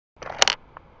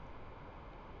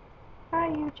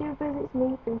YouTubers, it's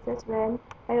me, Princess Ren.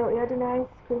 I hope you had a nice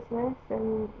Christmas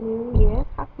and New Year.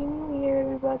 Happy New Year,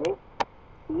 everybody.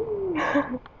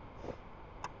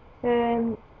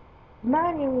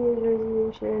 My New Year's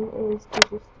resolution is to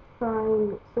just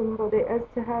find somebody as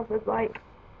to have a, like,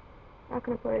 how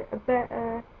can I put it, a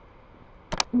better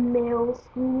male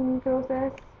screening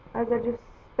process, as I just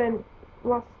spent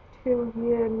last 2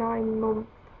 years, 9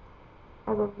 months,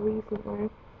 as of recently,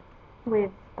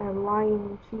 with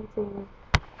lying, cheating,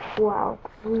 well,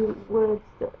 really words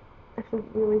that I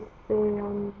shouldn't really say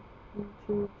on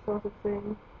YouTube, sort of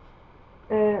thing.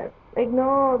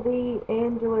 Ignore the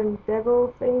angel and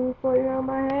devil thing floating around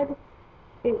my head.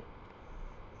 It's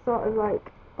sort of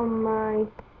like on my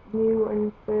new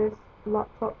and first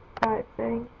laptop type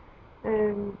thing.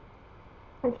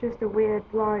 It's just a weird,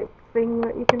 like, thing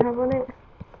that you can have on it.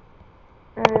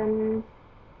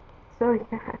 So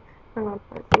yeah, hang on,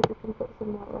 let's see if we can put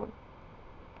some more on.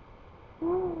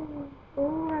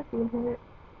 Oh, I've been hit.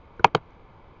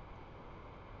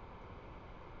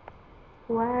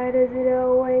 Why does it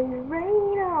always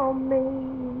rain on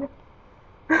me?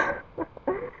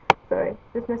 Sorry,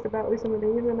 just messed about with some of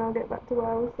these and I'll get back to what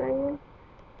I was saying.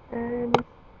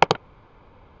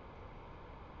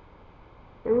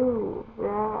 Ooh,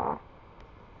 raw.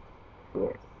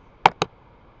 Yes.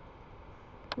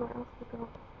 What else we got?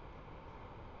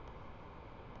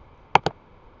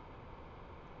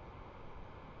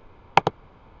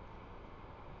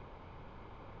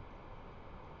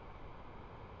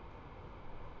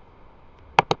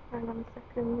 Hang on a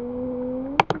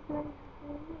second.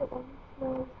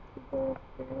 Happy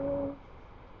birthday.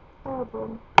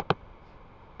 Album.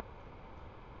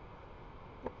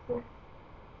 What's this?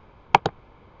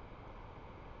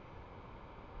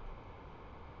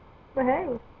 But hey!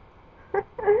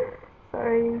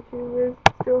 Sorry, YouTubers,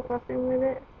 still fussing with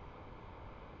it.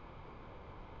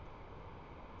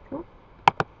 Cool.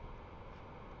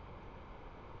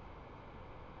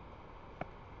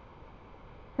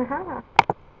 Haha!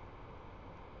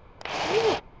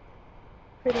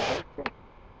 Pretty picture.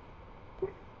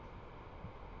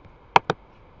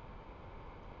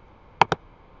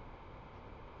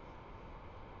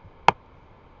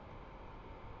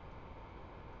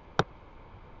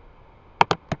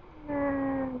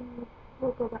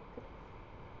 We'll go back to this.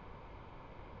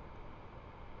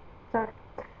 Sorry.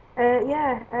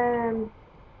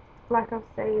 Like I was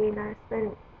saying, I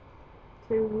spent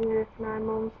 2 years, 9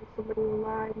 months with somebody who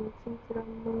lied and cheated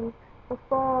on me. For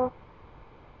 4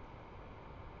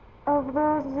 of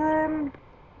those,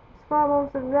 4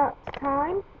 months of that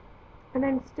time, and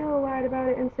then still lied about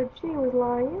it and said she was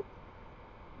lying.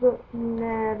 But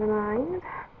never mind.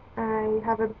 I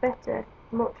have a better,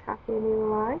 much happier new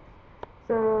life.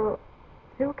 So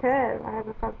who cares? I have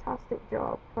a fantastic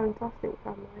job, fantastic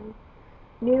family,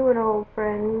 new and old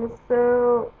friends.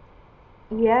 So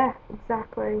yeah,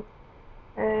 exactly.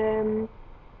 And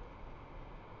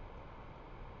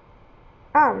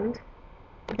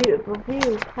beautiful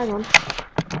views. Hang on.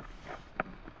 I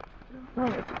don't know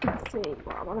if you can see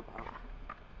what I'm on about.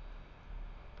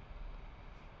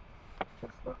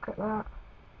 Just look at that.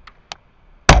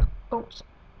 Oops.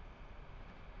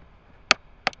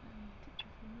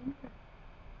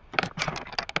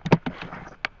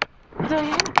 So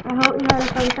yeah, I hope you had a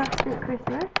fantastic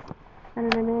Christmas.